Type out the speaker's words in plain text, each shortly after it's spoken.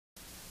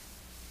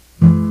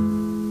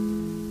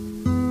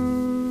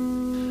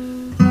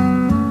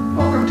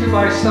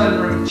my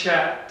sunroom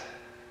chat.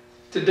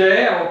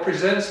 Today I will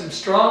present some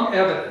strong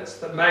evidence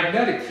that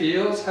magnetic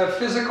fields have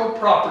physical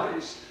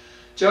properties,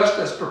 just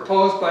as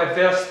proposed by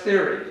West's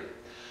theory.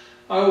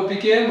 I will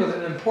begin with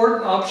an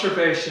important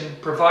observation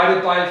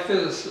provided by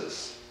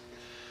physicists.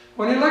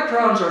 When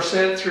electrons are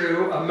sent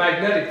through a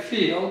magnetic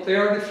field, they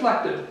are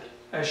deflected,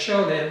 as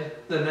shown in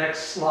the next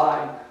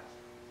slide.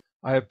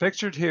 I have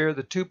pictured here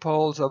the two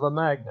poles of a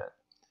magnet.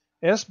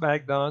 S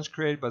magnons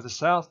created by the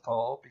south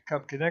pole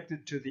become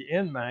connected to the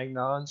N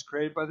magnons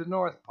created by the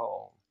north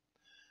pole.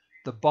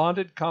 The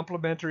bonded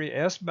complementary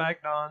S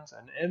magnons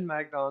and N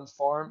magnons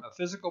form a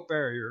physical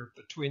barrier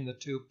between the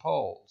two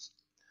poles.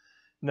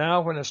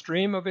 Now, when a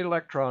stream of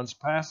electrons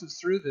passes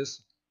through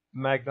this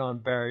magnon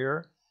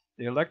barrier,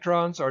 the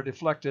electrons are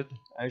deflected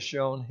as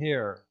shown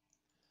here.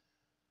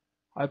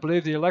 I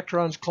believe the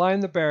electrons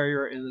climb the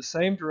barrier in the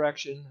same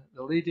direction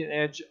the leading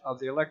edge of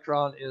the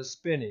electron is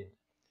spinning.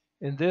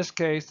 In this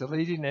case, the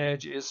leading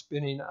edge is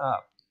spinning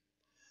up.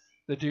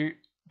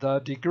 The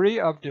degree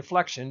of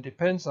deflection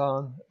depends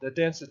on the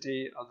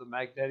density of the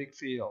magnetic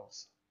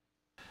fields.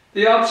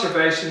 The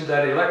observation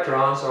that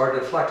electrons are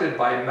deflected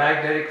by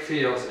magnetic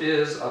fields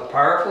is a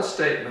powerful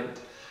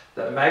statement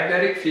that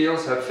magnetic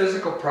fields have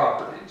physical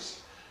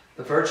properties.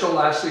 The virtual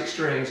elastic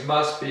strings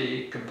must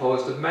be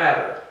composed of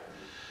matter.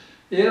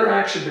 The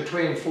interaction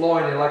between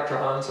flowing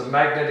electrons and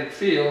magnetic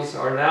fields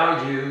are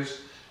now used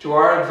to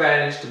our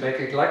advantage to make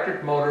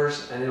electric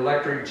motors and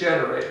electric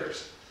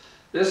generators.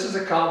 This is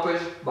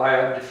accomplished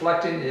by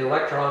deflecting the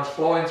electrons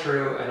flowing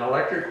through an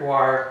electric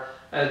wire,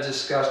 as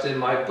discussed in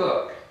my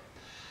book.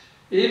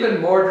 Even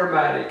more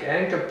dramatic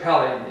and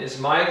compelling is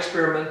my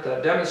experiment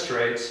that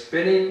demonstrates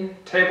spinning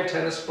table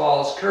tennis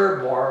balls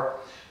curve more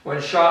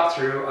when shot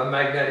through a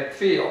magnetic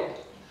field.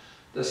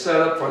 The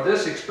setup for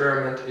this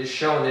experiment is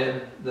shown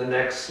in the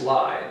next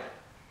slide.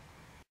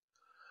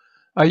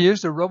 I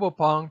used a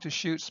robopong to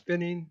shoot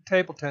spinning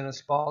table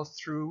tennis balls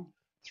through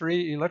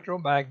 3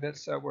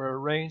 electromagnets that were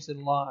arranged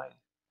in line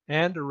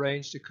and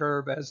arranged to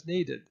curve as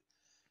needed.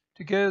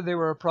 Together they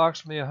were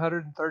approximately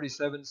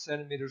 137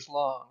 centimeters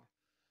long.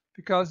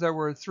 Because there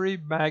were 3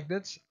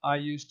 magnets, I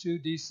used 2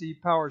 DC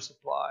power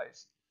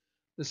supplies.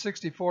 The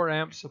 64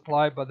 amps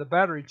supplied by the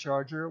battery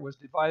charger was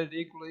divided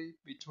equally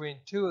between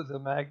 2 of the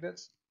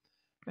magnets,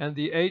 and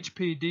the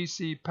HP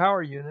DC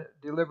power unit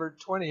delivered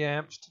 20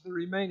 amps to the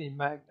remaining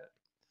magnet.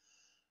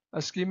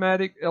 A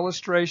schematic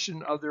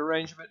illustration of the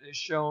arrangement is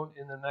shown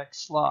in the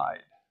next slide.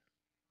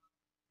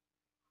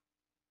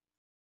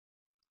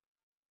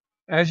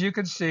 As you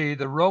can see,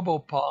 the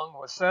robopong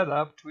was set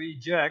up to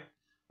eject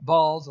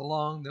balls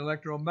along the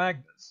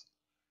electromagnets.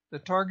 The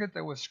target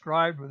that was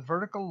scribed with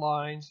vertical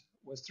lines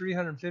was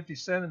 350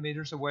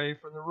 centimeters away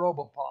from the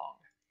robopong.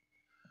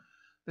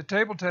 The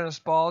table tennis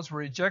balls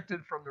were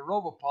ejected from the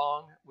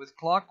robopong with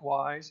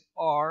clockwise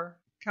or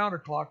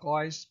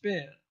counterclockwise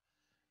spin,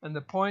 and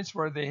the points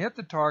where they hit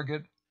the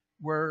target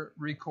were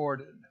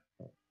recorded.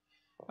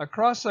 A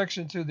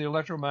cross-section to the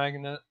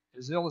electromagnet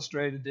is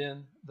illustrated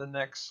in the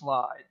next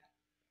slide.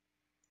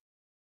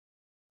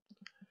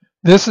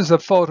 This is a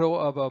photo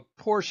of a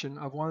portion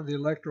of one of the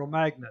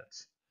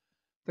electromagnets.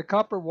 The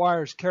copper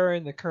wires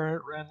carrying the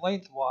current ran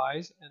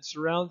lengthwise and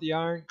surround the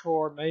iron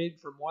core made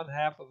from one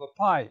half of a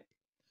pipe.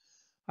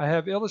 I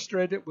have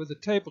illustrated with a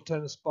table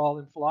tennis ball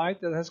in flight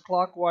that has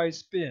clockwise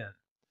spin.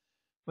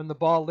 When the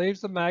ball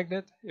leaves the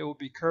magnet, it will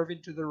be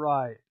curving to the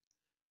right.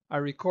 I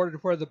recorded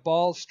where the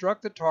ball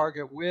struck the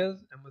target with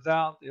and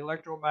without the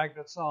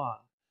electromagnets on.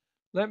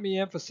 Let me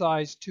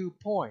emphasize 2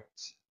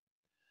 points.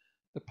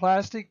 The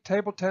plastic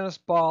table tennis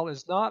ball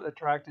is not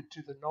attracted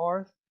to the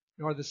north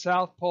nor the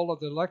south pole of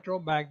the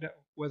electromagnet,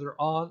 whether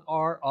on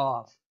or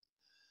off.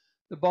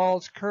 The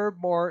balls curve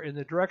more in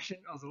the direction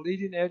of the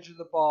leading edge of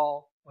the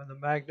ball when the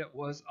magnet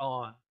was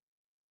on.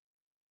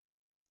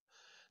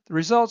 The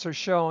results are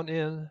shown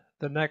in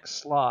the next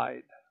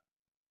slide.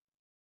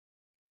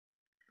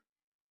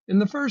 In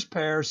the first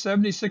pair,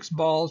 76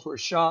 balls were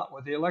shot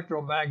with the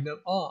electromagnet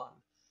on.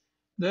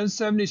 Then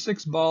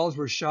 76 balls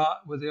were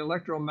shot with the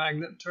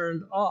electromagnet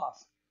turned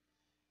off.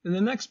 In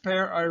the next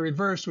pair, I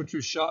reversed which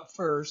was shot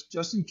first,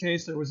 just in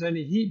case there was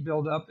any heat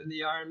buildup in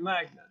the iron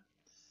magnet.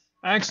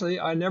 Actually,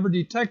 I never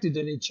detected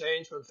any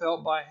change when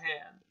felt by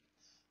hand.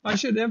 I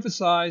should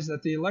emphasize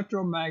that the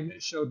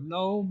electromagnet showed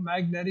no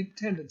magnetic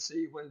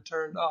tendency when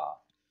turned off,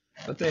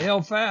 but they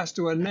held fast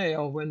to a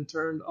nail when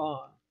turned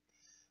on.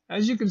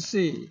 As you can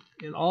see,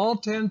 in all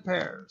 10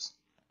 pairs,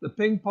 the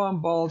ping pong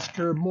balls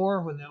curved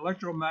more when the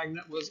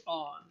electromagnet was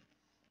on.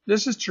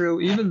 This is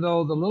true even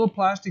though the little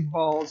plastic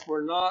balls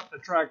were not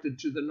attracted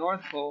to the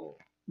north pole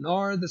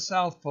nor the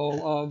south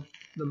pole of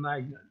the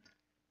magnet.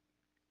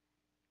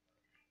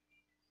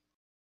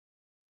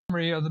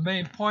 Summary of the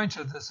main points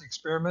of this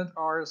experiment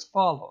are as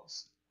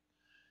follows.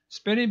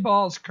 Spinning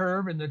balls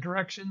curve in the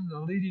direction the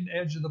leading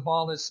edge of the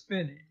ball is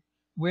spinning,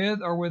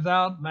 with or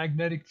without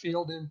magnetic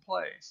field in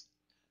place.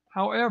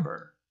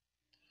 However,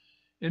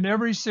 in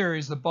every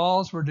series, the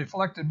balls were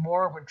deflected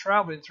more when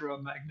traveling through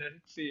a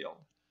magnetic field.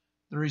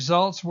 The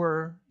results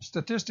were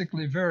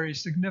statistically very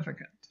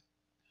significant.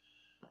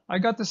 I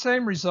got the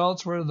same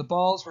results whether the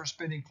balls were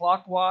spinning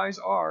clockwise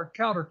or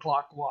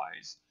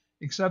counterclockwise,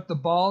 except the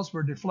balls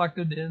were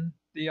deflected in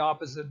the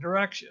opposite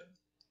direction.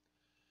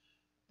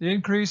 The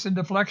increase in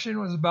deflection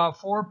was about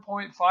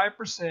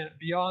 4.5%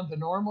 beyond the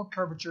normal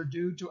curvature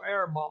due to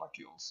air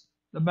molecules,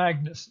 the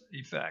Magnus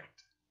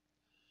effect.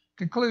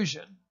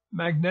 Conclusion: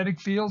 magnetic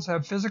fields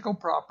have physical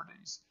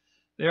properties.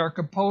 They are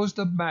composed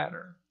of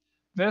matter.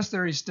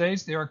 Vesteri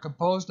states they are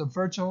composed of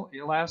virtual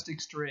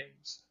elastic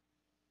strings.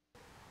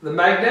 The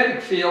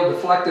magnetic field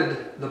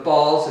deflected the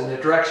balls in the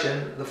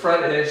direction the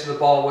front edge of the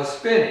ball was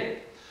spinning.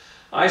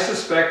 I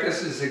suspect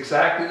this is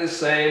exactly the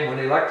same when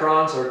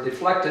electrons are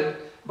deflected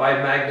by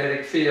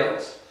magnetic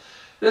fields.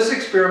 This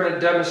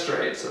experiment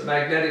demonstrates that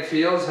magnetic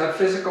fields have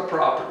physical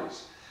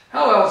properties.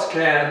 How else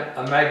can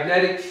a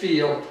magnetic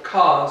field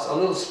cause a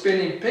little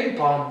spinning ping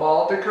pong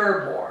ball to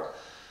curve more?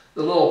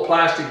 The little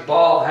plastic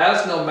ball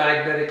has no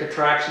magnetic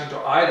attraction to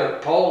either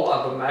pole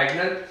of a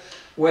magnet,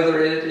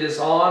 whether it is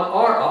on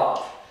or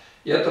off.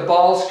 Yet the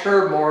balls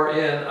curve more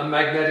in a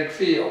magnetic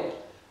field.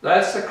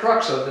 That's the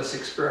crux of this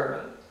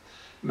experiment.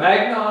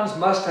 Magnons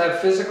must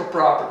have physical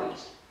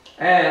properties,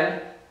 and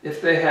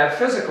if they have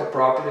physical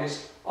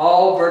properties,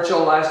 all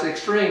virtual elastic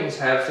strings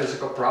have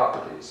physical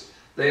properties.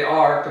 They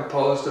are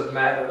composed of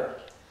matter.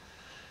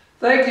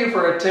 Thank you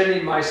for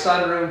attending my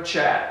sunroom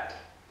chat.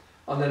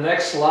 On the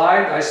next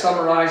slide, I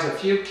summarize a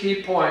few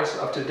key points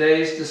of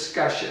today's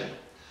discussion.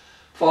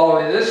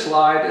 Following this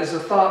slide is a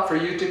thought for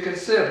you to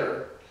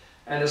consider,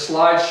 and a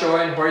slide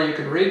showing where you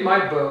can read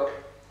my book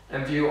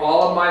and view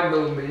all of my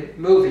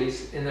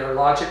movies in their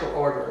logical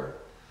order.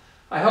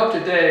 I hope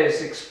today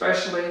is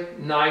especially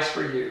nice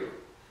for you.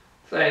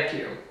 Thank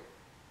you.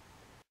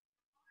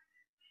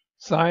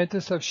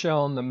 Scientists have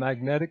shown that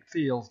magnetic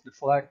fields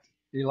deflect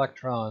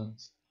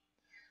electrons.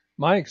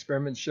 My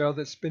experiments show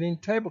that spinning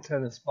table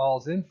tennis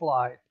balls in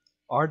flight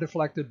are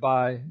deflected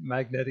by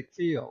magnetic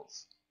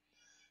fields.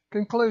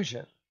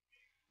 Conclusion: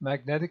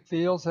 magnetic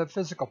fields have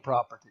physical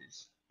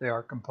properties. They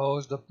are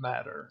composed of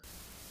matter.